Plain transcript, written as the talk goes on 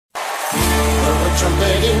a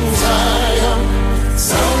trumpet in Zion,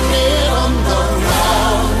 sound it on the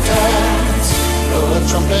mountains. Blow a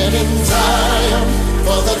trumpet in Zion,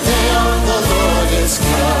 for the day of the Lord is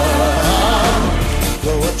come.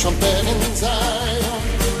 Blow a trumpet in Zion,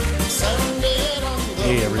 sound it on the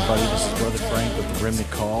Hey everybody, this is Brother Frank with the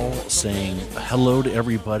Remnant Call saying hello to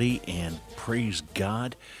everybody and praise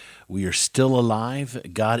God. We are still alive.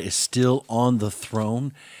 God is still on the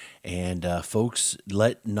throne. And folks,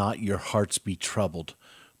 let not your hearts be troubled,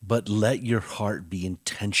 but let your heart be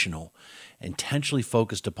intentionally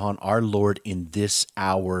focused upon our Lord in this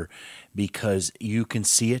hour, because you can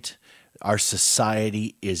see it. Our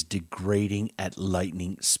society is degrading at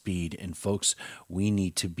lightning speed. And folks, we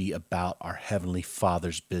need to be about our Heavenly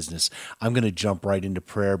Father's business. I'm going to jump right into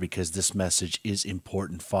prayer because this message is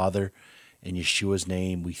important. Father, in Yeshua's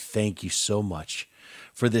name, we thank you so much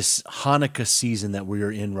for this Hanukkah season that we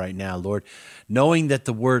are in right now, Lord, knowing that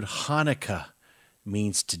the word Hanukkah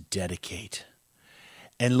means to dedicate.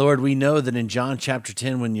 And Lord, we know that in John chapter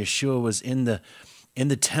 10, when Yeshua was in the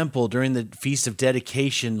temple during the Feast of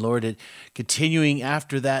Dedication, Lord, continuing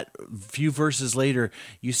after that, a few verses later,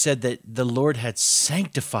 you said that the Lord had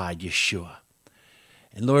sanctified Yeshua.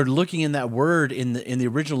 And Lord, looking in that word in the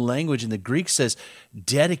original language, in the Greek says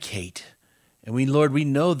dedicate. And Lord, we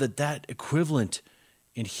know that that equivalent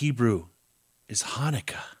in Hebrew is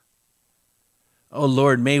Hanukkah. Oh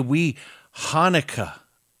Lord, may we Hanukkah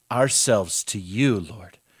ourselves to you,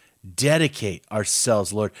 Lord. Dedicate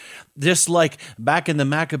ourselves, Lord. Just like back in the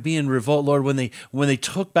Maccabean revolt, Lord, when they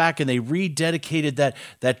took back and they rededicated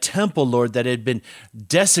that temple, Lord, that had been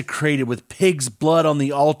desecrated with pig's blood on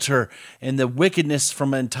the altar and the wickedness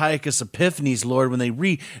from Antiochus Epiphanes, Lord, when they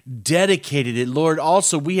rededicated it, Lord,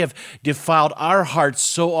 also we have defiled our hearts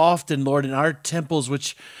so often, Lord, in our temples,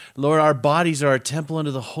 which, Lord, our bodies are a temple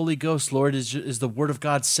unto the Holy Ghost, Lord, as the Word of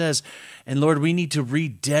God says. And Lord, we need to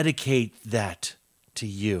rededicate that to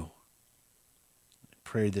you. I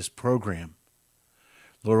pray this program,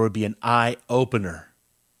 Lord, would be an eye-opener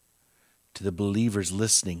to the believers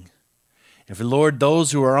listening. And for, Lord,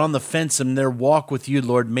 those who are on the fence in their walk with you,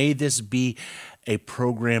 Lord, may this be a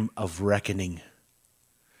program of reckoning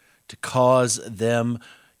to cause them,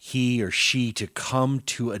 he or she, to come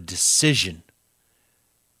to a decision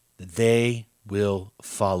that they will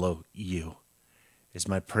follow you. Is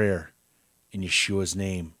my prayer in Yeshua's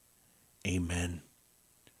name. Amen.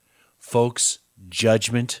 Folks,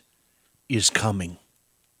 judgment is coming.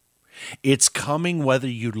 It's coming whether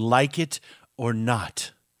you like it or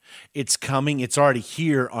not. It's coming. It's already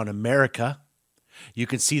here on America. You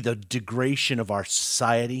can see the degradation of our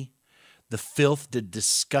society, the filth, the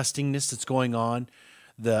disgustingness that's going on,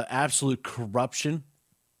 the absolute corruption,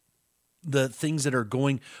 the things that are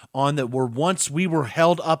going on that were once we were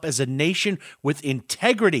held up as a nation with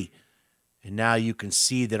integrity. And now you can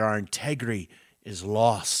see that our integrity is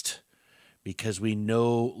lost because we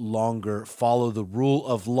no longer follow the rule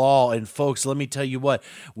of law. And folks, let me tell you what,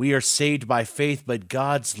 we are saved by faith, but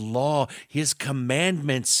God's law, his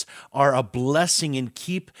commandments are a blessing and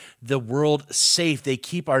keep the world safe. They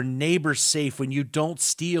keep our neighbors safe. When you don't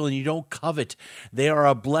steal and you don't covet, they are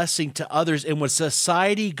a blessing to others. And when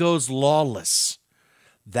society goes lawless,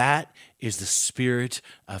 that is the spirit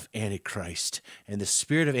of Antichrist. And the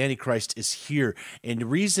spirit of Antichrist is here. And the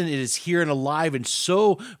reason it is here and alive and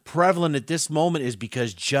so prevalent at this moment is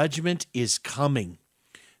because judgment is coming.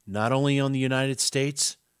 Not only on the United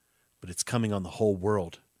States, but it's coming on the whole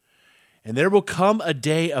world. And there will come a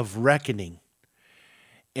day of reckoning.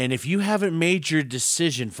 And if you haven't made your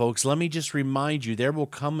decision, folks, let me just remind you, there will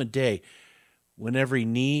come a day when every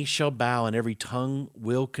knee shall bow and every tongue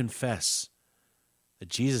will confess that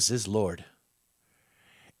Jesus is Lord.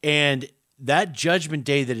 And that judgment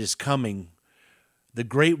day that is coming, the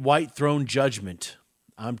great white throne judgment,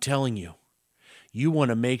 I'm telling you, you want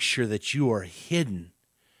to make sure that you are hidden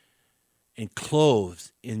and clothed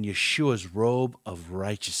in Yeshua's robe of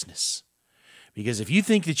righteousness. Because if you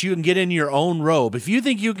think that you can get in your own robe, if you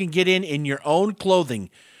think you can get in your own clothing,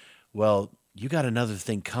 well, you got another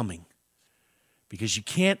thing coming. Because you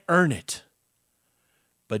can't earn it.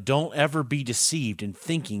 But don't ever be deceived in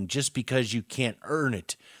thinking just because you can't earn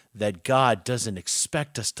it that God doesn't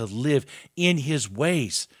expect us to live in his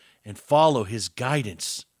ways and follow his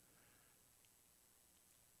guidance.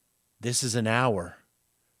 This is an hour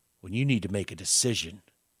when you need to make a decision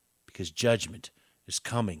because judgment is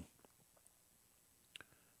coming.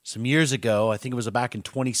 Some years ago, I think it was back in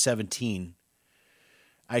 2017,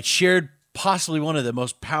 I shared possibly one of the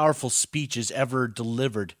most powerful speeches ever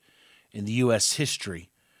delivered in the U.S. history.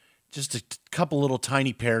 Just a couple little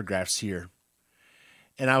tiny paragraphs here.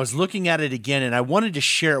 and I was looking at it again, and I wanted to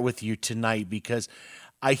share it with you tonight because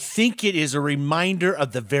I think it is a reminder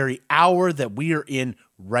of the very hour that we are in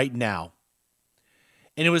right now.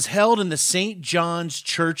 And it was held in the St. John's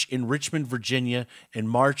Church in Richmond, Virginia, on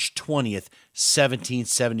March 20th,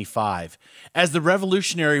 1775. As the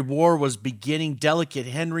Revolutionary War was beginning, Delegate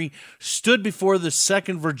Henry stood before the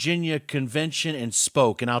Second Virginia Convention and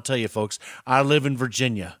spoke. And I'll tell you, folks, I live in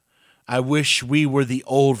Virginia. I wish we were the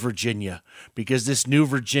old Virginia, because this new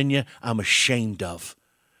Virginia I'm ashamed of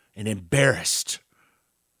and embarrassed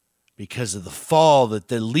because of the fall that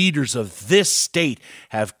the leaders of this state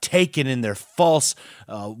have taken in their false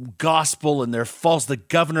gospel and their false, the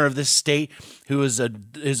governor of this state, who is a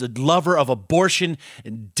lover of abortion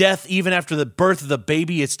and death even after the birth of the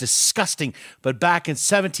baby. It's disgusting. But back in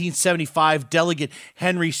 1775, Delegate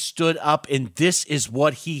Henry stood up, and this is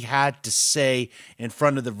what he had to say in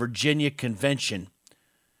front of the Virginia Convention.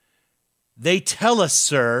 "They tell us,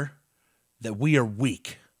 sir, that we are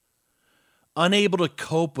weak, unable to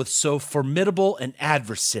cope with so formidable an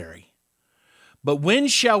adversary. But when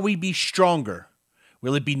shall we be stronger?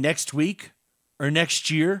 Will it be next week or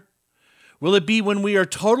next year? Will it be when we are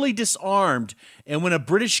totally disarmed and when a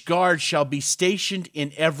British guard shall be stationed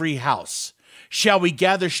in every house? Shall we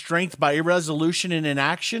gather strength by irresolution and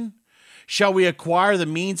inaction? Shall we acquire the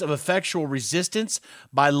means of effectual resistance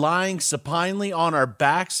by lying supinely on our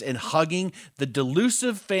backs and hugging the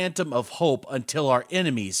delusive phantom of hope until our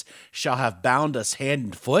enemies shall have bound us hand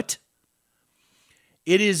and foot?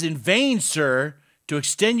 It is in vain, sir, to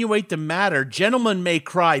extenuate the matter. Gentlemen may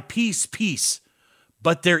cry, peace, peace,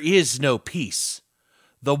 but there is no peace.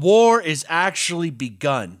 The war is actually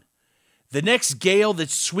begun. The next gale that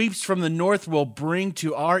sweeps from the north will bring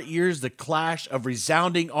to our ears the clash of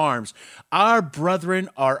resounding arms. Our brethren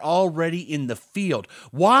are already in the field.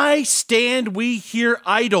 Why stand we here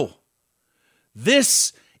idle?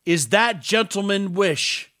 This is that gentleman's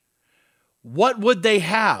wish. What would they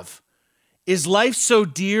have? Is life so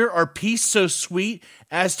dear or peace so sweet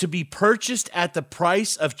as to be purchased at the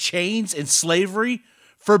price of chains and slavery?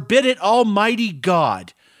 Forbid it, Almighty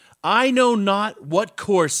God. I know not what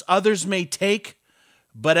course others may take,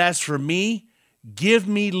 but as for me, give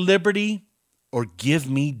me liberty or give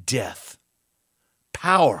me death."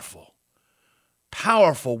 Powerful,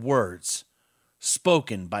 powerful words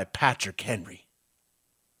spoken by Patrick Henry.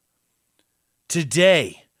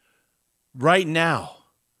 Today, right now,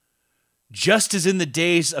 just as in the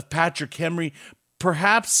days of Patrick Henry,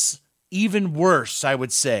 perhaps even worse, I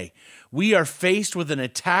would say, we are faced with an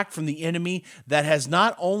attack from the enemy that has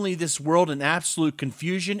not only this world in absolute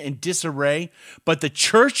confusion and disarray, but the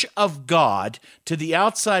church of God to the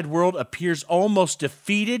outside world appears almost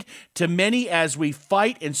defeated to many as we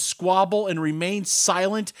fight and squabble and remain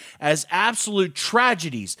silent as absolute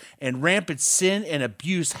tragedies and rampant sin and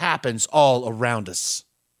abuse happens all around us.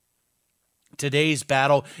 Today's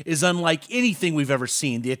battle is unlike anything we've ever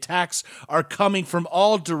seen. The attacks are coming from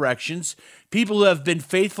all directions. People who have been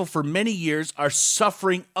faithful for many years are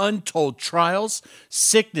suffering untold trials,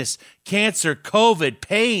 sickness, cancer, COVID,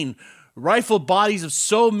 pain, rifled bodies of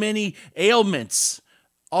so many ailments,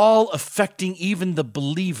 all affecting even the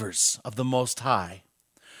believers of the Most High.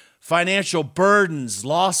 Financial burdens,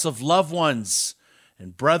 loss of loved ones,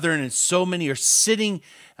 and brethren, and so many are sitting,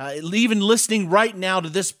 even listening right now to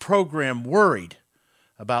this program, worried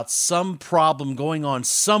about some problem going on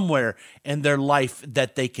somewhere in their life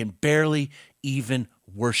that they can barely even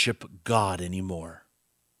worship God anymore.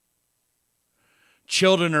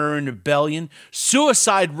 Children are in rebellion.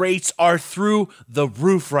 Suicide rates are through the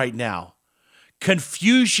roof right now.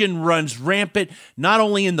 Confusion runs rampant, not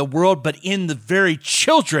only in the world, but in the very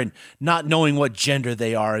children not knowing what gender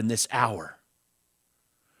they are in this hour.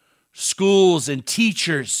 Schools and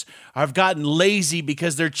teachers have gotten lazy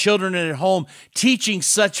because their children are at home teaching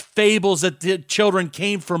such fables that the children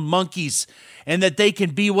came from monkeys and that they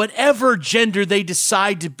can be whatever gender they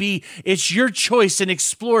decide to be. It's your choice, and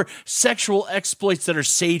explore sexual exploits that are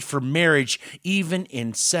saved for marriage, even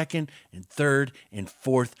in 2nd and 3rd and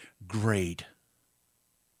 4th grade.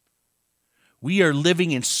 We are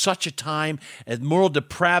living in such a time as moral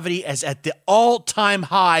depravity as at the all-time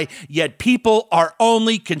high, yet people are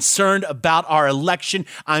only concerned about our election.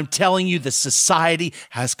 I'm telling you, the society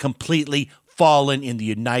has completely fallen in the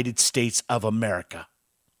United States of America.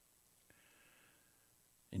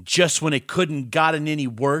 And just when it couldn't gotten any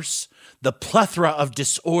worse, the plethora of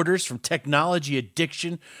disorders from technology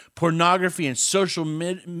addiction, pornography, and social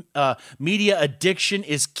media addiction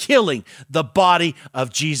is killing the body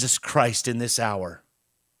of Jesus Christ in this hour.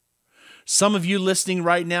 Some of you listening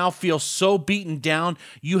right now feel so beaten down,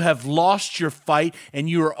 you have lost your fight, and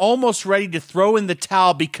you are almost ready to throw in the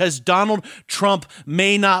towel because Donald Trump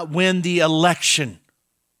may not win the election.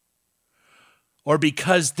 Or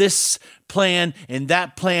because this plan and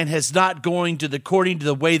that plan has not going according to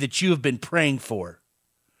the way that you have been praying for.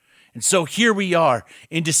 And so here we are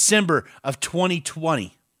in December of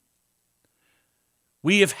 2020.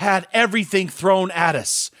 We have had everything thrown at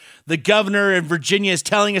us. The governor in Virginia is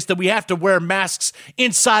telling us that we have to wear masks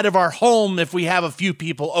inside of our home if we have a few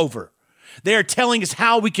people over. They are telling us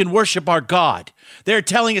how we can worship our God. They are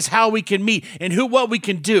telling us how we can meet and what we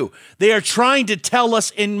can do. They are trying to tell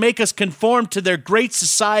us and make us conform to their great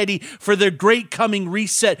society for their great coming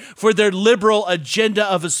reset, for their liberal agenda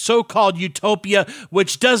of a so-called utopia,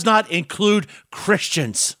 which does not include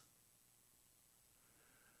Christians.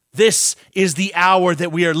 This is the hour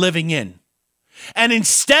that we are living in. And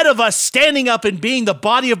instead of us standing up and being the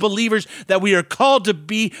body of believers that we are called to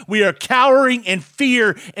be, we are cowering in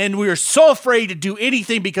fear, and we are so afraid to do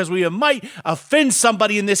anything because we might offend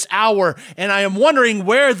somebody in this hour. And I am wondering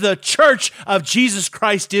where the church of Jesus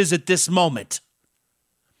Christ is at this moment.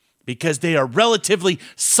 Because they are relatively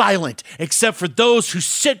silent, except for those who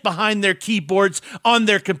sit behind their keyboards on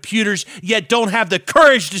their computers, yet don't have the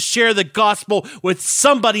courage to share the gospel with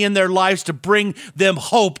somebody in their lives to bring them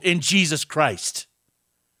hope in Jesus Christ.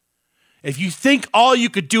 If you think all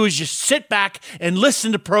you could do is just sit back and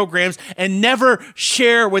listen to programs and never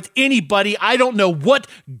share with anybody, I don't know what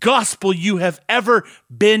gospel you have ever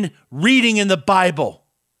been reading in the Bible.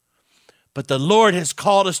 But the Lord has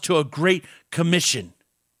called us to a great commission.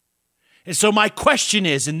 And so my question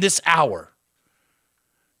is, in this hour,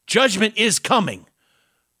 judgment is coming,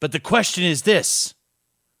 but the question is this: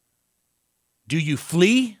 do you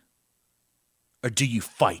flee or do you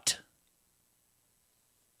fight?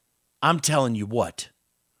 I'm telling you what,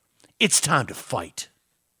 it's time to fight.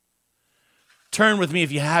 Turn with me,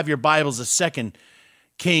 if you have your Bibles, to 2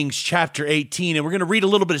 Kings chapter 18, and we're going to read a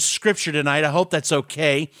little bit of scripture tonight. I hope that's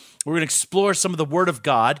okay. We're going to explore some of the Word of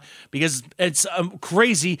God, because it's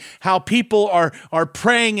crazy how people are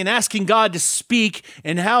praying and asking God to speak,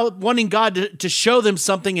 and how wanting God to show them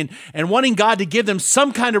something, and wanting God to give them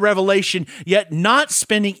some kind of revelation, yet not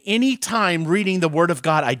spending any time reading the Word of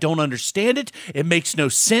God. I don't understand it. It makes no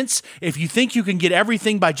sense. If you think you can get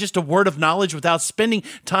everything by just a word of knowledge without spending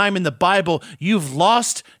time in the Bible, you've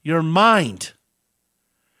lost your mind.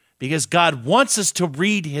 Because God wants us to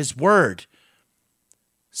read His Word.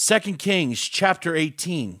 2 Kings chapter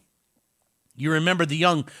 18. You remember the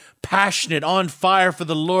young, passionate, on fire for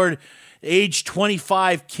the Lord, age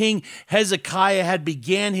 25, King Hezekiah had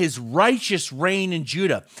began his righteous reign in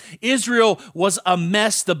Judah. Israel was a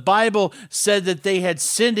mess. The Bible said that they had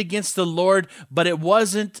sinned against the Lord, but it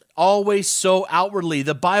wasn't always so outwardly.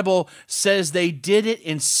 The Bible says they did it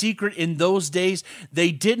in secret in those days.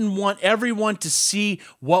 They didn't want everyone to see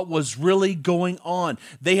what was really going on.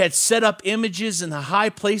 They had set up images in the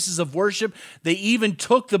high places of worship. They even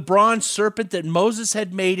took the bronze serpent that Moses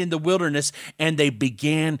had made in the wilderness, and they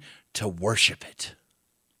began to worship it.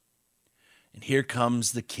 And here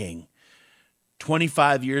comes the king,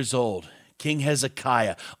 25 years old, King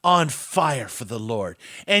Hezekiah, on fire for the Lord.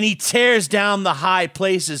 And he tears down the high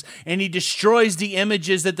places, and he destroys the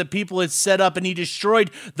images that the people had set up, and he destroyed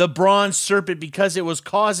the bronze serpent because it was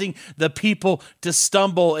causing the people to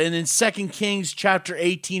stumble. And in 2 Kings chapter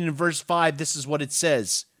 18 and verse 5, this is what it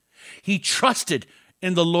says: he trusted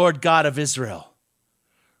in the Lord God of Israel,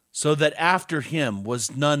 so that after him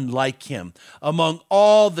was none like him among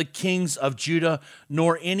all the kings of Judah,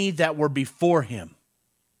 nor any that were before him.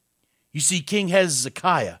 You see, King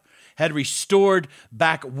Hezekiah had restored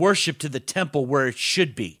back worship to the temple where it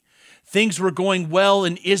should be. Things were going well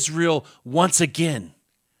in Israel once again.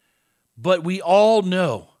 But we all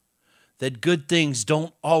know that good things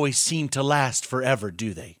don't always seem to last forever,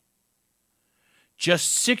 do they?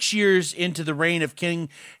 Just 6 years into the reign of King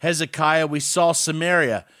Hezekiah, we saw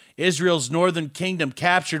Samaria, Israel's northern kingdom,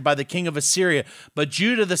 captured by the king of Assyria. But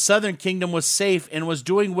Judah, the southern kingdom, was safe and was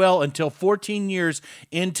doing well until 14 years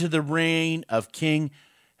into the reign of King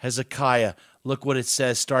Hezekiah. Look what it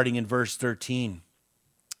says starting in verse 13.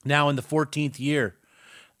 Now in the 14th year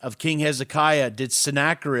of King Hezekiah did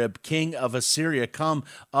Sennacherib, king of Assyria, come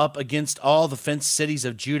up against all the fenced cities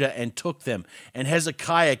of Judah and took them. And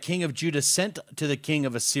Hezekiah, king of Judah, sent to the king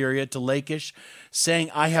of Assyria, to Lachish,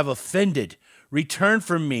 saying, I have offended. Return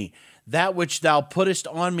from me. That which thou puttest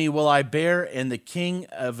on me will I bear. And the king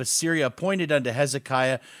of Assyria appointed unto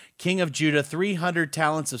Hezekiah king of Judah, 300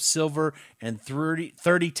 talents of silver and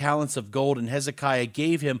 30 talents of gold. And Hezekiah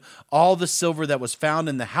gave him all the silver that was found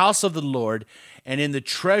in the house of the Lord and in the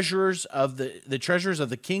treasures of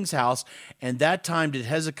the king's house. And that time did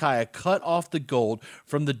Hezekiah cut off the gold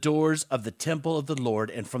from the doors of the temple of the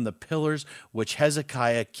Lord and from the pillars which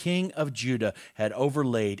Hezekiah, king of Judah, had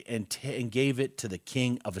overlaid, and gave it to the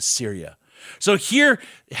king of Assyria. So here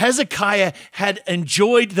Hezekiah had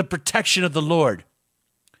enjoyed the protection of the Lord.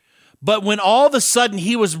 But when all of a sudden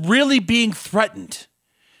he was really being threatened,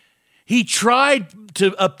 he tried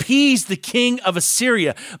to appease the king of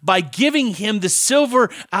Assyria by giving him the silver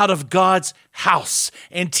out of God's house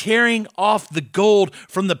and tearing off the gold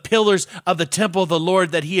from the pillars of the temple of the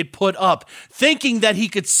Lord that he had put up, thinking that he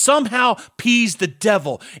could somehow appease the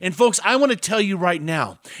devil. And folks, I want to tell you right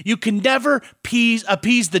now, you can never appease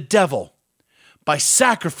the devil by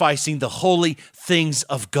sacrificing the holy things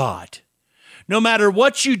of God. No matter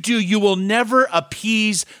what you do, you will never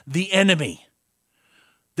appease the enemy.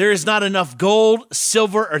 There is not enough gold,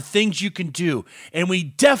 silver, or things you can do, and we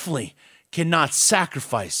definitely cannot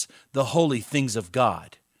sacrifice the holy things of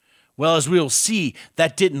God. Well, as we will see,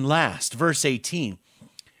 that didn't last. Verse 18,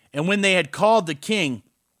 and when they had called the king,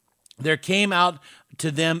 there came out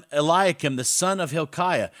to them Eliakim, the son of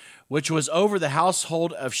Hilkiah, which was over the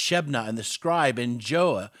household of Shebna, and the scribe, and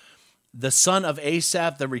Joah, the son of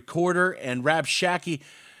Asaph, the recorder, and Rabshakeh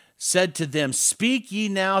said to them, speak ye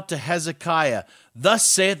now to Hezekiah, thus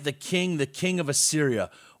saith the king of Assyria,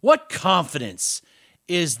 what confidence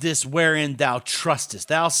is this wherein thou trustest?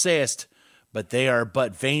 Thou sayest, but they are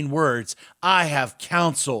but vain words. I have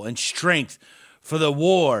counsel and strength for the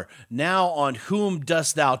war. Now on whom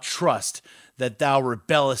dost thou trust, that thou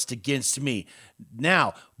rebellest against me?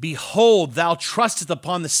 Now, behold, thou trustest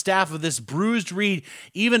upon the staff of this bruised reed,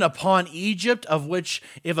 even upon Egypt, of which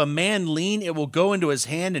if a man lean, it will go into his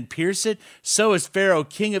hand and pierce it. So is Pharaoh,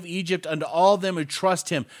 king of Egypt, unto all them who trust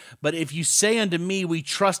him. But if you say unto me, we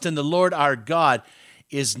trust in the Lord our God,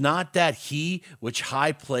 is not that he which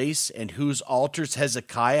high place and whose altars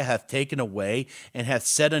Hezekiah hath taken away, and hath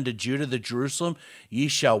said unto Judah the Jerusalem, ye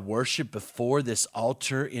shall worship before this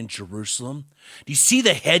altar in Jerusalem? Do you see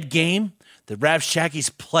the head game that Rabshakeh's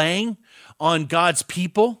playing on God's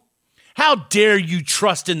people? How dare you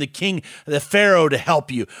trust in the king, the Pharaoh, to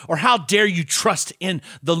help you? Or how dare you trust in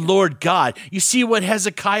the Lord God? You see what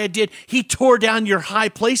Hezekiah did? He tore down your high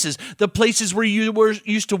places, the places where you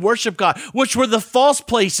used to worship God, which were the false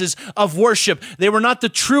places of worship. They were not the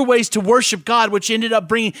true ways to worship God, which ended up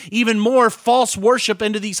bringing even more false worship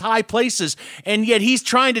into these high places. And yet he's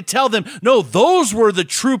trying to tell them, no, those were the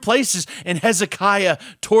true places. And Hezekiah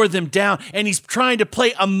tore them down. And he's trying to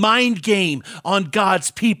play a mind game on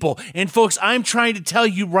God's people. And folks, I'm trying to tell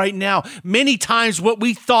you right now, many times what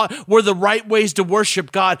we thought were the right ways to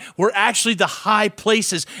worship God were actually the high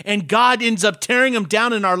places, and God ends up tearing them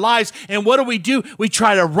down in our lives. And what do? We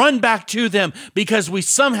try to run back to them because we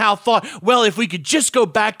somehow thought, well, if we could just go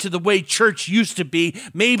back to the way church used to be,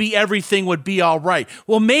 maybe everything would be all right.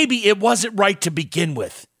 Well, maybe it wasn't right to begin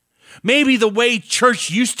with. Maybe the way church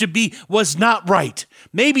used to be was not right.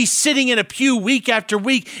 Maybe sitting in a pew week after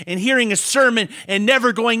week and hearing a sermon and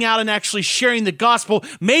never going out and actually sharing the gospel,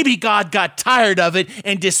 maybe God got tired of it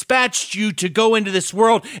and dispatched you to go into this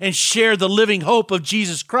world and share the living hope of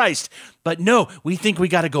Jesus Christ. But no, we think we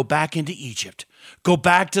got to go back into Egypt, go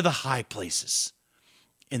back to the high places.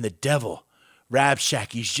 And the devil,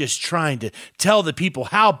 Rabshakeh, is just trying to tell the people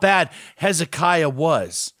how bad Hezekiah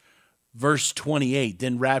was. Verse 28,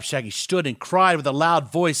 then Rabshakeh stood and cried with a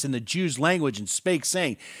loud voice in the Jews' language and spake,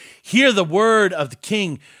 saying, hear the word of the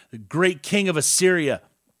king, the great king of Assyria.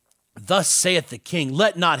 Thus saith the king,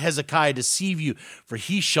 let not Hezekiah deceive you, for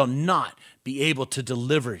he shall not be able to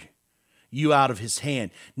deliver you out of his hand.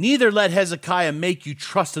 Neither let Hezekiah make you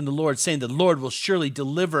trust in the Lord, saying, the Lord will surely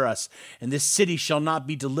deliver us, and this city shall not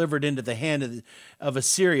be delivered into the hand of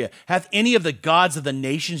Assyria. Hath any of the gods of the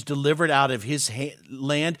nations delivered out of his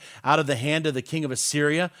land, out of the hand of the king of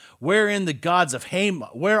Assyria? Where are the gods of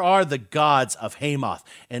Hamath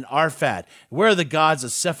and Arphad? Where are the gods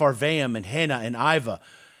of Sepharvaim and Hena and Ivah?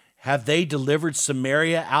 Have they delivered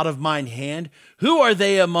Samaria out of mine hand? Who are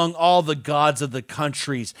they among all the gods of the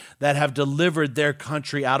countries that have delivered their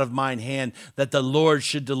country out of mine hand, that the Lord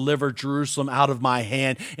should deliver Jerusalem out of my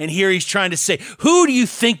hand? And here he's trying to say, who do you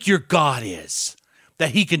think your God is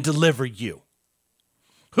that he can deliver you?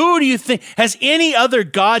 Who do you think? Has any other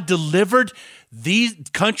God delivered these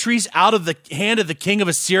countries out of the hand of the king of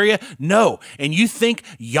Assyria? No. And you think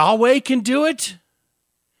Yahweh can do it?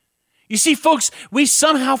 You see, folks, we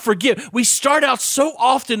somehow forget. We start out so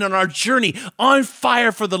often on our journey on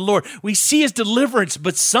fire for the Lord. We see his deliverance,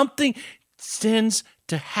 but something tends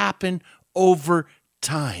to happen over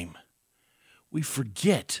time. We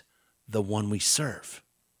forget the one we serve.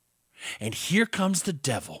 And here comes the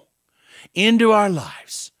devil into our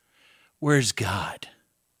lives. Where's God?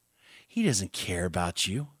 He doesn't care about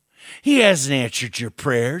you. He hasn't answered your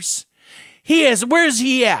prayers. Where's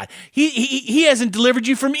he at? He hasn't delivered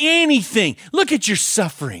you from anything. Look at your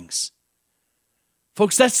sufferings.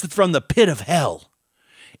 Folks, that's from the pit of hell.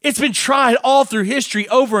 It's been tried all through history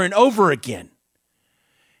over and over again.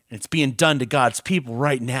 And it's being done to God's people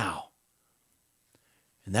right now.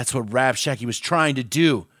 And that's what Rabshakeh was trying to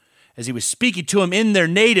do as he was speaking to him in their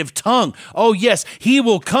native tongue. Oh, yes, he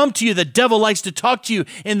will come to you. The devil likes to talk to you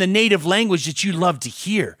in the native language that you love to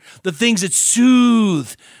hear. The things that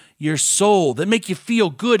soothe your soul, that make you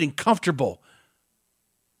feel good and comfortable.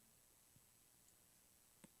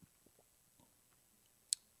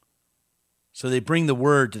 So they bring the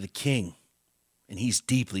word to the king, and he's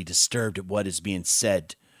deeply disturbed at what is being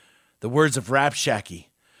said. The words of Rabshakeh.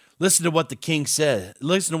 Listen to what the king said.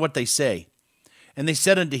 Listen to what they say. And they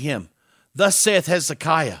said unto him, Thus saith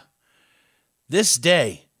Hezekiah, This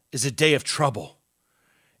day is a day of trouble,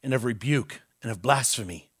 and of rebuke, and of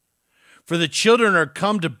blasphemy. For the children are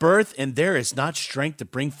come to birth, and there is not strength to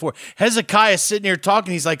bring forth. Hezekiah is sitting here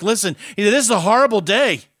talking. He's like, listen, this is a horrible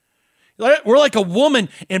day. We're like a woman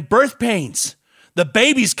in birth pains. The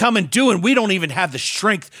baby's coming due, and we don't even have the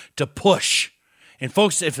strength to push. And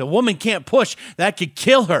folks, if a woman can't push, that could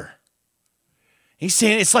kill her. He's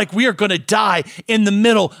saying it's like we are going to die in the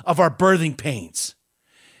middle of our birthing pains.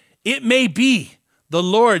 It may be the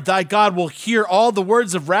Lord thy God will hear all the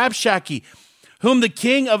words of Rabshakeh, whom the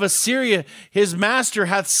king of Assyria, his master,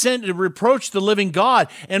 hath sent to reproach the living God,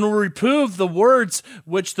 and will reprove the words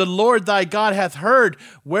which the Lord thy God hath heard.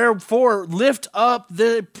 Wherefore lift up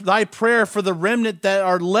thy prayer for the remnant that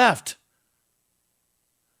are left.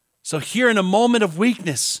 So here in a moment of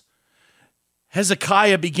weakness,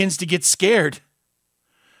 Hezekiah begins to get scared.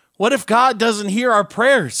 What if God doesn't hear our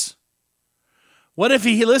prayers? What if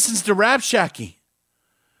he listens to Rabshakeh?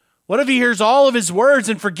 What if he hears all of his words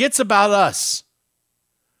and forgets about us?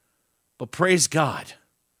 But praise God,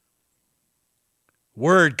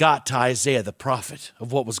 word got to Isaiah the prophet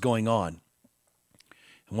of what was going on.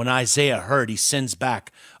 And when Isaiah heard, he sends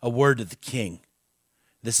back a word to the king.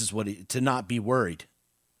 This is to not be worried.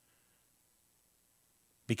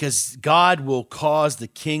 Because God will cause the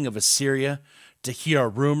king of Assyria to hear a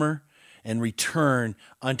rumor and return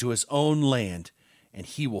unto his own land, and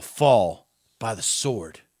he will fall by the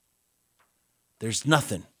sword. There's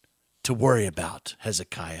nothing to worry about,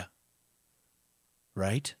 Hezekiah.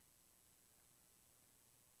 Right?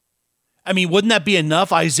 I mean, wouldn't that be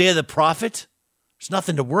enough, Isaiah the prophet? There's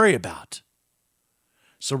nothing to worry about.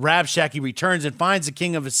 So Rabshakeh returns and finds the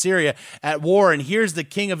king of Assyria at war, and hears the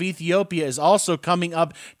king of Ethiopia is also coming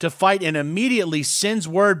up to fight, and immediately sends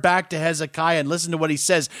word back to Hezekiah. And listen to what he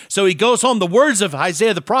says. So he goes home. The words of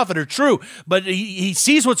Isaiah the prophet are true, but he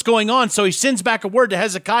sees what's going on, so he sends back a word to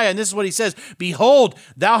Hezekiah, and this is what he says. Behold,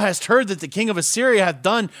 thou hast heard that the king of Assyria hath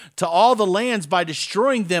done to all the lands by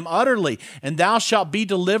destroying them utterly, and thou shalt be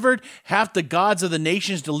delivered. Hath the gods of the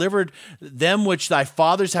nations delivered them which thy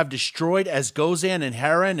fathers have destroyed, as Gozan and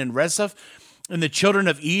Haran and Rezeph, and the children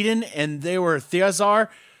of Eden, and they were Theazar,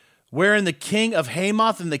 wherein the king of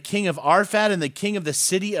Hamath, and the king of Arphad, and the king of the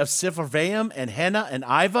city of Sepharvaim, and Hena, and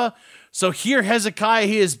Iva. So here Hezekiah,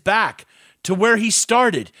 he is back to where he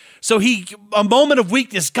started. So a moment of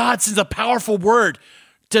weakness, God sends a powerful word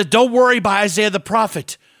to don't worry by Isaiah the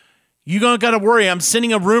prophet. You don't got to worry. I'm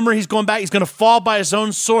sending a rumor. He's going back. He's going to fall by his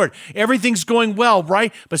own sword. Everything's going well,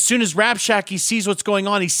 right? But as soon as Rabshakeh sees what's going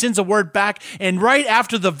on, he sends a word back. And right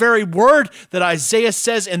after the very word that Isaiah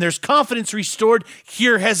says, and there's confidence restored,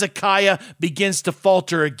 here Hezekiah begins to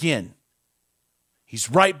falter again. He's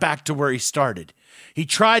right back to where he started. He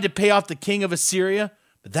tried to pay off the king of Assyria,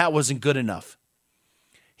 but that wasn't good enough.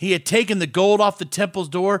 He had taken the gold off the temple's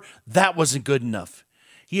door. That wasn't good enough.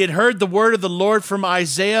 He had heard the word of the Lord from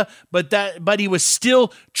Isaiah, but he was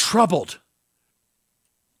still troubled.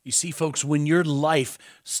 You see, folks, when your life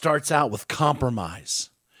starts out with compromise,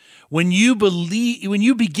 when you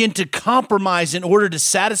begin to compromise in order to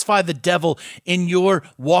satisfy the devil in your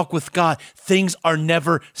walk with God, things are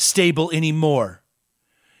never stable anymore.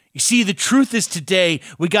 You see, the truth is today,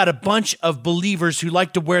 we got a bunch of believers who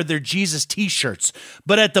like to wear their Jesus t-shirts,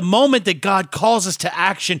 but at the moment that God calls us to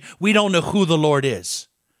action, we don't know who the Lord is.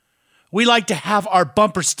 We like to have our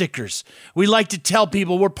bumper stickers. We like to tell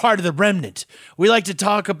people we're part of the remnant. We like to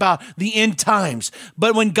talk about the end times.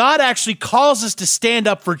 But when God actually calls us to stand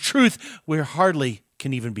up for truth, we hardly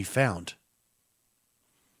can even be found.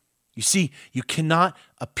 You see, you cannot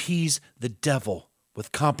appease the devil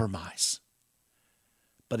with compromise.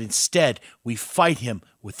 But instead, we fight him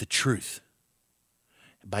with the truth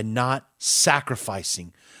by not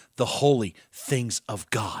sacrificing the holy things of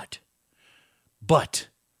God. But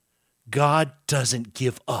God doesn't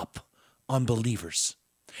give up on believers.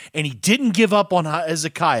 And he didn't give up on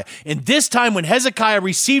Hezekiah. And this time when Hezekiah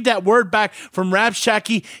received that word back from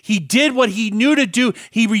Rabshakeh, he did what he knew to do.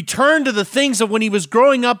 He returned to the things of when he was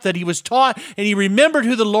growing up that he was taught, and he remembered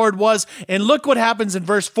who the Lord was. And look what happens in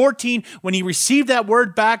verse 14 when he received that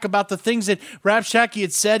word back about the things that Rabshakeh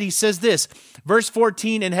had said. He says this, verse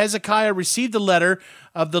 14, and Hezekiah received the letter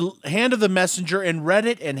of the hand of the messenger and read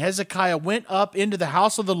it, and Hezekiah went up into the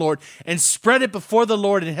house of the Lord and spread it before the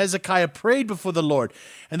Lord, and Hezekiah prayed before the Lord.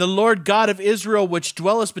 And the Lord God of Israel, which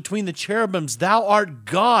dwellest between the cherubims, thou art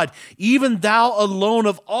God, even thou alone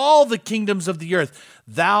of all the kingdoms of the earth.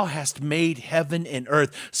 Thou hast made heaven and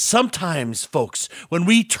earth. Sometimes, folks, when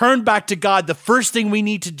we turn back to God, the first thing we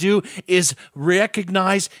need to do is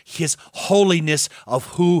recognize his holiness of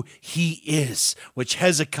who he is, which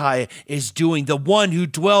Hezekiah is doing, the one who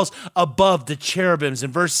dwells above the cherubims.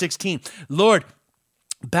 In verse 16, Lord,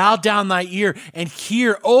 bow down thy ear and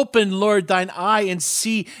hear. Open, Lord, thine eye and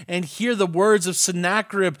see and hear the words of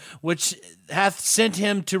Sennacherib, which hath sent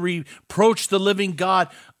him to reproach the living God.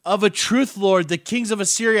 Of a truth, Lord, the kings of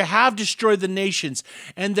Assyria have destroyed the nations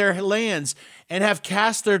and their lands, and have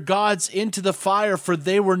cast their gods into the fire, for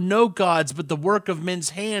they were no gods, but the work of men's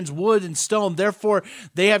hands, wood and stone. Therefore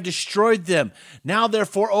they have destroyed them. Now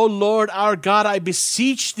therefore, O Lord our God, I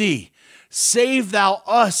beseech thee, save thou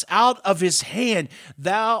us out of his hand,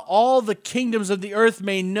 thou all the kingdoms of the earth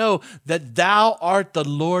may know that thou art the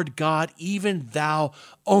Lord God, even thou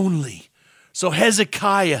only. So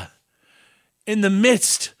Hezekiah, in the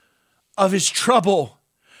midst of his trouble,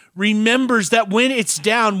 remembers that when it's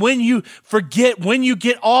down, when you forget, when you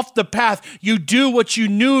get off the path, you do what you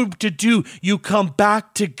knew to do. You come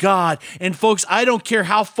back to God. And folks, I don't care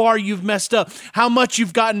how far you've messed up, how much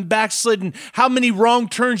you've gotten backslidden, how many wrong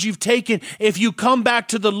turns you've taken. If you come back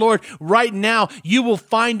to the Lord right now, you will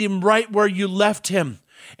find him right where you left him.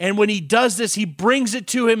 And when he does this, he brings it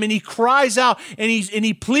to him and he cries out and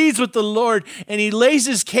he pleads with the Lord and he lays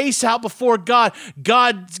his case out before God.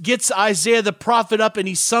 God gets Isaiah the prophet up and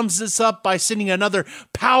he sums this up by sending another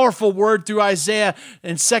powerful word through Isaiah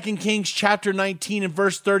in 2 Kings chapter 19 and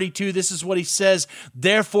verse 32. This is what he says.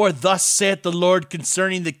 Therefore, thus saith the Lord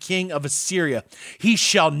concerning the king of Assyria, he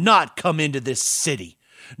shall not come into this city,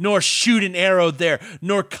 nor shoot an arrow there,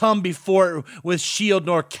 nor come before it with shield,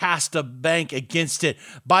 nor cast a bank against it.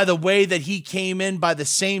 By the way that he came in, by the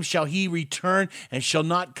same shall he return, and shall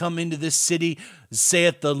not come into this city,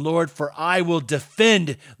 saith the Lord. For I will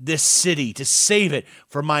defend this city to save it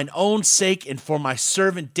for mine own sake and for my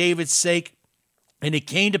servant David's sake. And it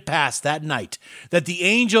came to pass that night that the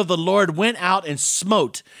angel of the Lord went out and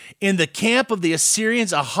smote in the camp of the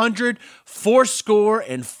Assyrians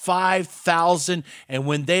 185,000. And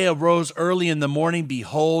when they arose early in the morning,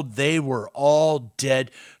 behold, they were all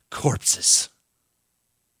dead corpses.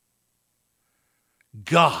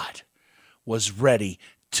 God was ready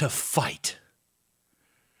to fight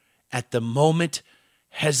at the moment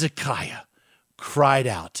Hezekiah cried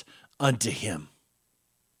out unto him.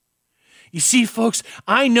 You see, folks,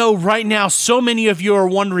 I know right now so many of you are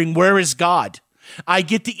wondering, where is God? I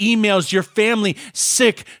get the emails, your family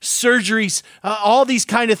sick, surgeries, all these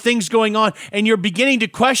kind of things going on, and you're beginning to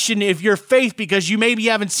question if your faith, because you maybe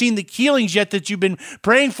haven't seen the healings yet that you've been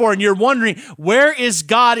praying for, and you're wondering, where is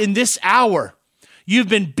God in this hour? You've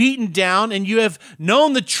been beaten down and you have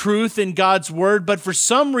known the truth in God's word, but for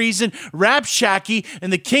some reason, Rabshakeh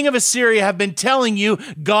and the king of Assyria have been telling you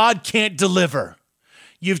God can't deliver.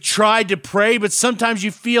 You've tried to pray, but sometimes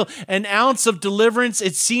you feel an ounce of deliverance.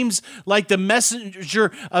 It seems like the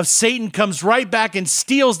messenger of Satan comes right back and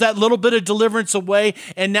steals that little bit of deliverance away,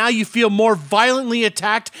 and now you feel more violently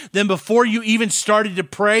attacked than before you even started to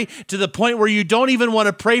pray, to the point where you don't even want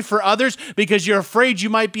to pray for others because you're afraid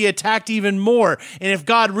you might be attacked even more. And if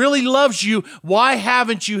God really loves you, why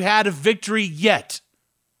haven't you had a victory yet?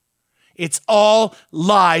 It's all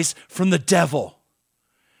lies from the devil.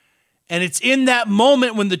 And it's in that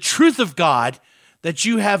moment when the truth of God that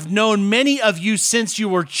you have known, many of you, since you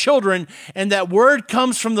were children, and that word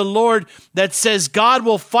comes from the Lord that says God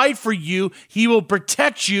will fight for you, he will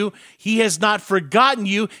protect you, he has not forgotten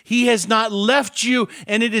you, he has not left you,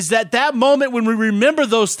 and it is at that moment when we remember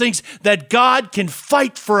those things that God can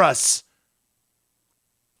fight for us.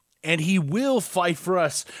 And he will fight for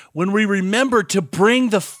us when we remember to bring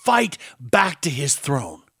the fight back to his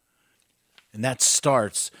throne. And that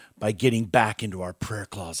starts by getting back into our prayer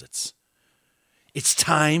closets. It's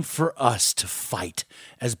time for us to fight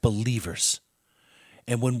as believers.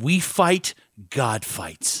 And when we fight, God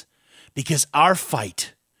fights. Because our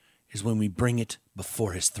fight is when we bring it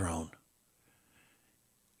before his throne.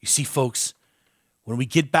 You see, folks, when we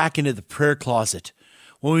get back into the prayer closet,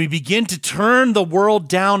 when we begin to turn the world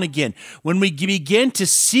down again, when we begin to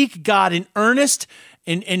seek God in earnest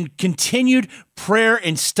and continued prayer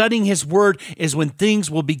and studying his word, is when things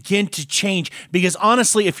will begin to change. Because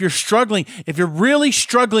honestly, if you're really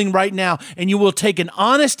struggling right now, and you will take an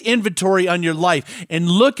honest inventory on your life and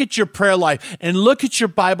look at your prayer life and look at your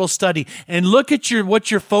Bible study and look at what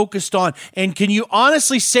you're focused on, and can you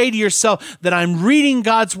honestly say to yourself that I'm reading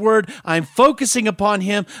God's word, I'm focusing upon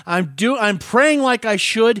him, I'm praying like I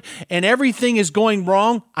should, and everything is going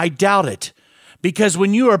wrong? I doubt it. Because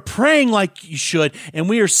when you are praying like you should, and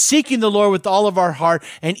we are seeking the Lord with all of our heart,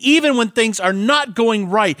 and even when things are not going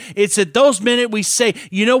right, it's at those minutes we say,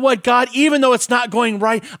 you know what, God, even though it's not going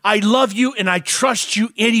right, I love you and I trust you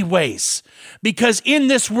anyways. Because in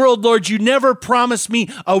this world, Lord, you never promised me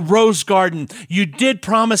a rose garden. You did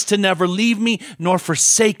promise to never leave me nor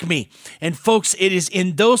forsake me. And folks, it is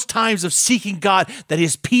in those times of seeking God that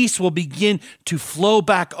his peace will begin to flow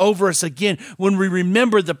back over us again, when we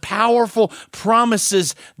remember the powerful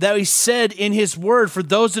promises that he said in his word for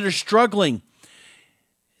those that are struggling.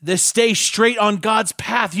 To stay straight on God's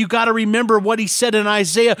path, you got to remember what he said in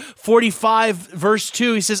Isaiah 45, verse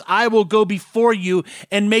 2. He says, I will go before you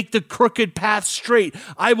and make the crooked path straight.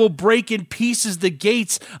 I will break in pieces the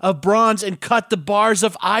gates of bronze and cut the bars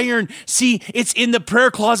of iron. See, it's in the prayer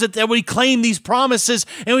closet that we claim these promises,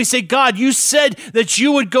 and we say, God, you said that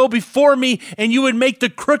you would go before me and you would make the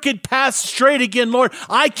crooked path straight again, Lord.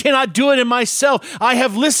 I cannot do it in myself. I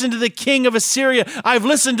have listened to the king of Assyria. I've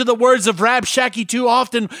listened to the words of Rabshakeh too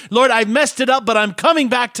often. Lord, I've messed it up, but I'm coming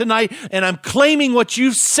back tonight, and I'm claiming what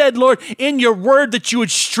you've said, Lord, in your word, that you would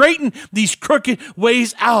straighten these crooked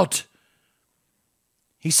ways out.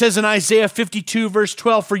 He says in Isaiah 52, verse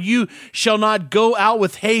 12, for you shall not go out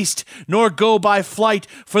with haste, nor go by flight,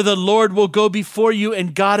 for the Lord will go before you,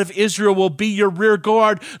 and God of Israel will be your rear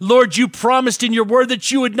guard. Lord, you promised in your word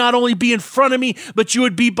that you would not only be in front of me, but you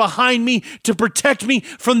would be behind me to protect me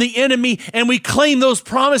from the enemy. And we claim those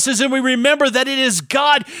promises, and we remember that it is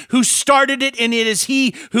God who started it, and it is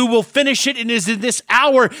he who will finish it. And it is in this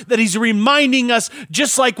hour that he's reminding us,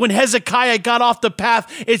 just like when Hezekiah got off the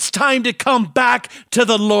path, it's time to come back to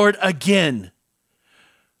the Lord again.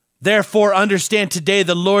 Therefore, understand today,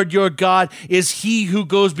 the Lord your God is he who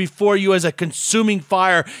goes before you as a consuming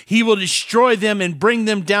fire. He will destroy them and bring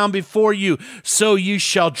them down before you. So you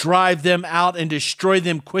shall drive them out and destroy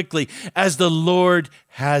them quickly, as the Lord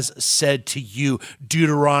has said to you.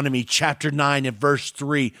 Deuteronomy chapter 9 and verse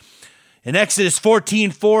 3. In Exodus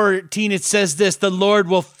 14:14, it says this, the Lord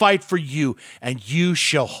will fight for you, and you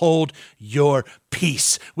shall hold your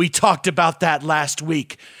peace. We talked about that last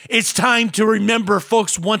week. It's time to remember,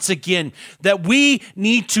 folks, once again, that we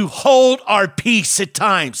need to hold our peace at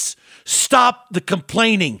times. Stop the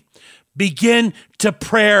complaining. Begin to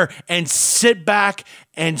pray and sit back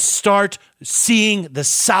and start seeing the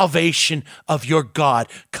salvation of your God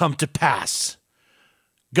come to pass.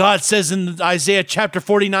 God says in Isaiah chapter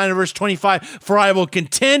 49 and verse 25, for I will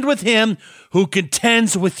contend with him who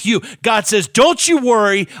contends with you. God says, don't you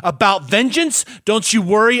worry about vengeance. Don't you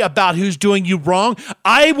worry about who's doing you wrong.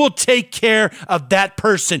 I will take care of that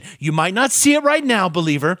person. You might not see it right now,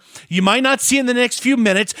 believer. You might not see it in the next few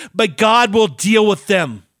minutes, but God will deal with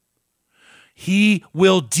them. He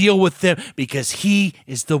will deal with them because he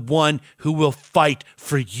is the one who will fight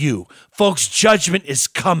for you. Folks, judgment is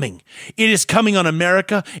coming. It is coming on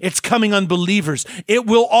America. It's coming on believers. It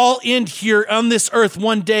will all end here on this earth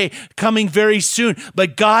one day, coming very soon.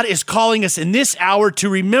 But God is calling us in this hour to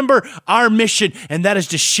remember our mission, and that is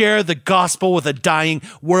to share the gospel with a dying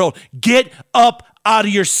world. Get up out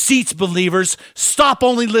of your seats, believers. Stop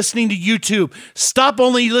only listening to YouTube. Stop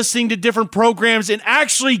only listening to different programs, and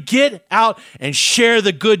actually get out and share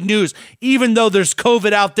the good news. Even though there's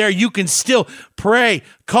COVID out there, you can still pray,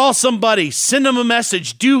 call somebody, send them a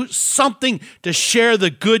message, do something to share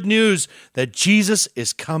the good news that Jesus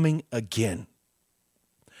is coming again.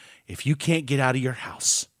 If you can't get out of your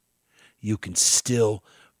house, you can still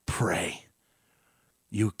pray.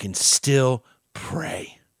 You can still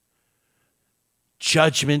pray.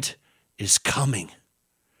 Judgment is coming.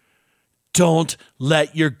 Don't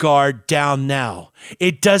let your guard down now.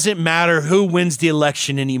 It doesn't matter who wins the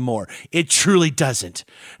election anymore. It truly doesn't.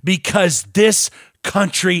 Because this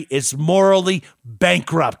country is morally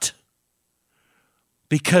bankrupt.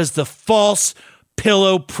 Because the false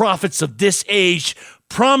pillow prophets of this age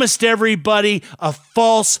promised everybody a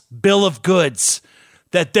false bill of goods,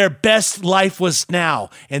 that their best life was now,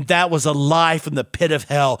 and that was a lie from the pit of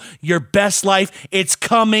hell. Your best life, it's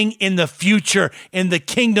coming in the future, in the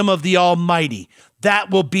kingdom of the Almighty.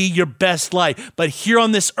 That will be your best life. But here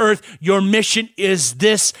on this earth, your mission is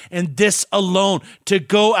this and this alone, to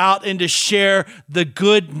go out and to share the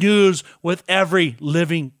good news with every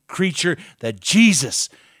living creature that Jesus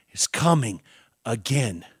is coming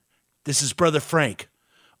again. This is Brother Frank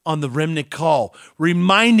on the Remnant Call,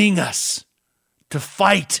 reminding us to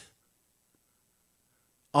fight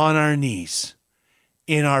on our knees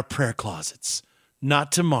in our prayer closets.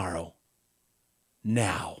 Not tomorrow,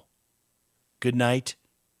 now. Good night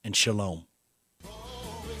and shalom.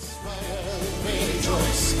 Oh, Israel,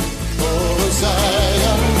 rejoice. Oh,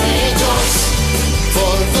 Zion, rejoice.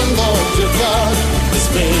 For the Lord your God has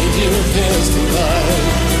made you his delight.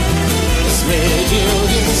 Has made you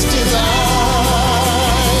his delight.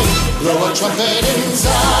 Blow a trumpet in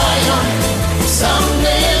Zion. Sound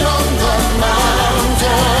it on the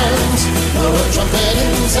mountains. Blow a trumpet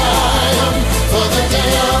in Zion. For the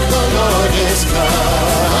day of the Lord is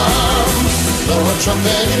come. Blow a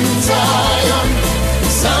trumpet in Zion,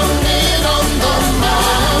 sound it on the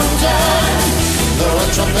mountain. Blow a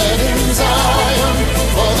trumpet in Zion.